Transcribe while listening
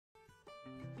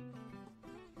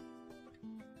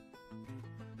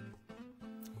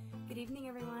Good evening,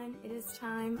 everyone. It is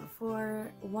time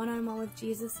for One-on-One with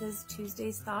Jesus'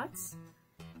 Tuesday's Thoughts.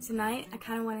 Tonight, I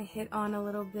kind of want to hit on a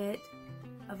little bit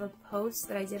of a post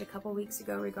that I did a couple weeks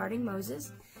ago regarding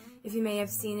Moses. If you may have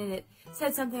seen it, it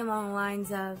said something along the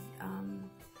lines of,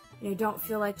 don't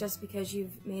feel like just because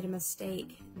you've made a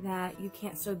mistake that you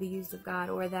can't still be used of God,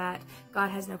 or that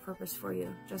God has no purpose for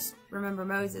you. Just remember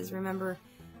Moses, remember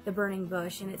the burning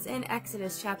bush. And it's in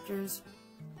Exodus chapters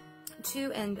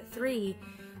 2 and 3.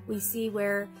 We see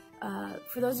where,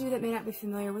 for those of you that may not be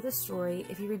familiar with the story,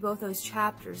 if you read both those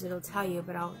chapters, it'll tell you,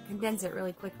 but I'll condense it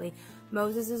really quickly.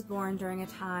 Moses is born during a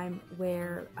time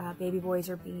where baby boys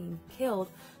are being killed.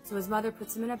 So his mother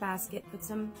puts him in a basket, puts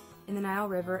him in the Nile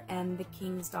River, and the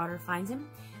king's daughter finds him.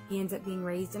 He ends up being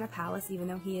raised in a palace, even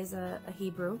though he is a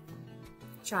Hebrew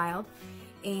child.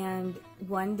 And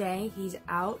one day he's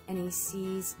out and he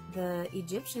sees the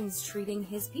Egyptians treating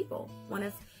his people, one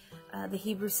of the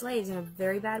Hebrew slaves, in a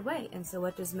very bad way. And so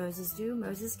what does Moses do?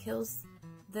 Moses kills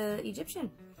the Egyptian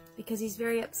because he's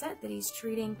very upset that he's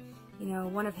treating,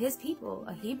 one of his people,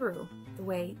 a Hebrew, the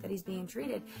way that he's being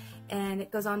treated. And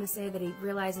it goes on to say that he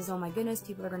realizes, oh my goodness,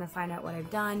 people are going to find out what I've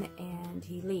done, and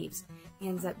he leaves. He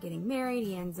ends up getting married.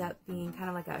 He ends up being kind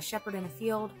of like a shepherd in a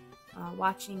field,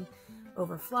 watching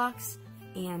over flocks,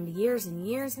 and years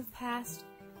have passed.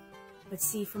 But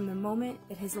see, from the moment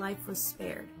that his life was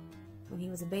spared, when he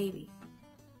was a baby,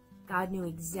 God knew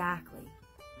exactly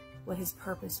what his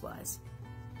purpose was.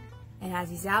 And as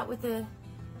he's out with the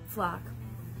flock,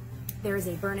 there is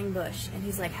a burning bush. And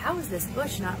he's like, how is this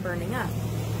bush not burning up?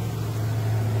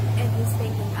 And he's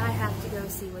thinking, I have to go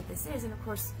see what this is. And of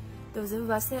course, those of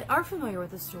us that are familiar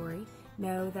with the story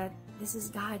know that this is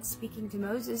God speaking to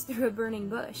Moses through a burning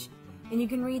bush. And you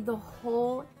can read the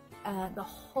whole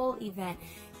event,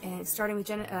 and starting with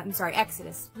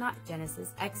Exodus, not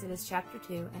Genesis, Exodus chapter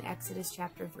 2 and Exodus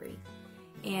chapter 3.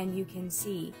 And you can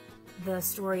see the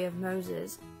story of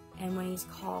Moses and when he's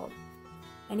called.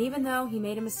 And even though he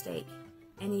made a mistake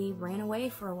and he ran away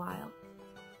for a while,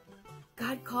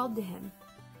 God called to him,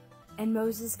 and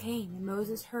Moses came, and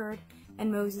Moses heard,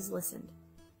 and Moses listened.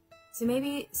 So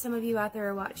maybe some of you out there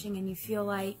are watching and you feel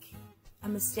like a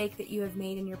mistake that you have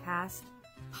made in your past,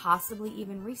 possibly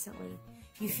even recently,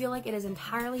 you feel like it has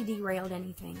entirely derailed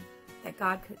anything that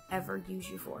God could ever use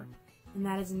you for. And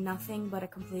that is nothing but a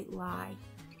complete lie.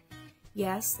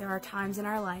 Yes, there are times in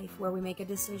our life where we make a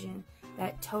decision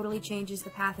that totally changes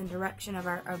the path and direction of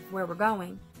where we're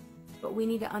going. But we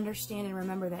need to understand and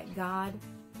remember that God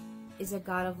is a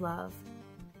God of love.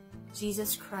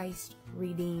 Jesus Christ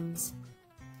redeems.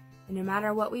 And no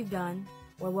matter what we've done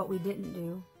or what we didn't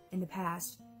do in the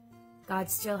past, God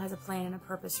still has a plan and a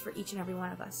purpose for each and every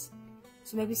one of us.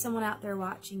 So maybe someone out there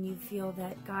watching, you feel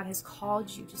that God has called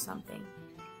you to something,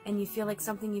 and you feel like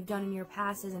something you've done in your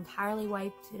past has entirely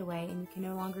wiped it away and you can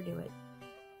no longer do it.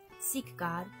 Seek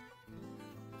God.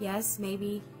 Yes,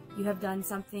 maybe you have done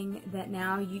something that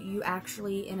now you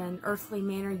actually, in an earthly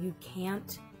manner, you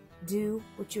can't do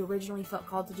what you originally felt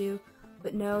called to do,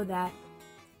 but know that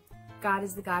God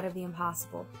is the God of the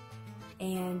impossible,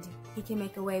 and He can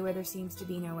make a way where there seems to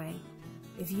be no way.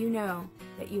 If you know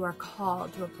that you are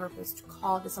called to a purpose,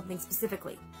 called to something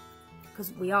specifically,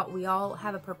 because we all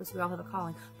have a purpose, we all have a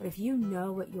calling, but if you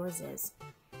know what yours is,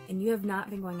 and you have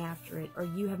not been going after it, or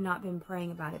you have not been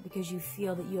praying about it because you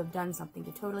feel that you have done something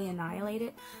to totally annihilate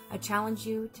it, I challenge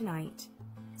you tonight,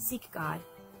 seek God.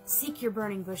 Seek your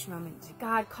burning bush moment.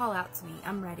 God, call out to me.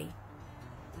 I'm ready.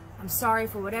 I'm sorry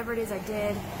for whatever it is I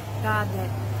did, God, that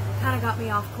kind of got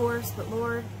me off course, but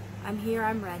Lord, I'm here,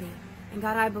 I'm ready. And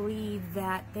God, I believe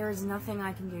that there is nothing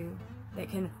I can do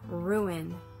that can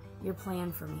ruin your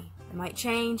plan for me. It might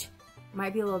change, it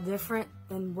might be a little different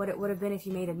than what it would have been if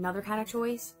you made another kind of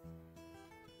choice,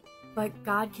 but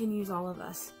God can use all of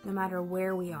us, no matter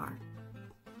where we are.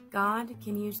 God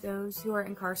can use those who are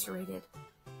incarcerated.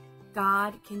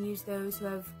 God can use those who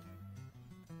have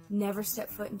never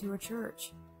stepped foot into a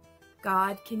church.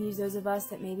 God can use those of us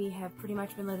that maybe have pretty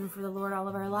much been living for the Lord all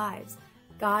of our lives.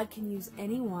 God can use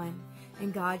anyone,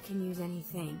 and God can use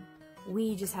anything.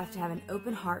 We just have to have an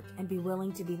open heart and be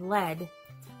willing to be led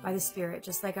by the Spirit,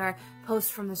 just like our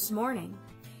post from this morning.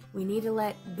 We need to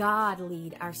let God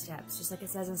lead our steps, just like it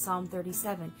says in Psalm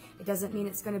 37. It doesn't mean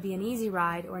it's going to be an easy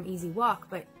ride or an easy walk,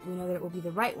 but we know that it will be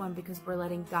the right one because we're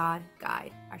letting God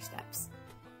guide our steps.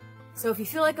 So if you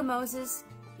feel like a Moses,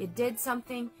 you did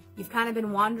something, you've kind of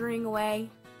been wandering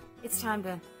away, it's time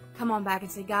to come on back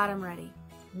and say, God, I'm ready.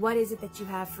 What is it that you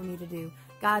have for me to do?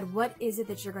 God, what is it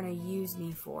that you're going to use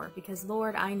me for? Because,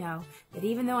 Lord, I know that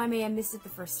even though I may have missed it the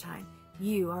first time,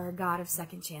 you are a God of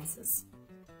second chances.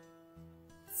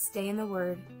 Stay in the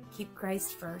Word, keep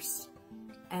Christ first,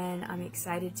 and I'm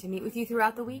excited to meet with you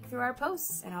throughout the week through our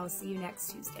posts, and I will see you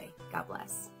next Tuesday. God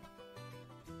bless.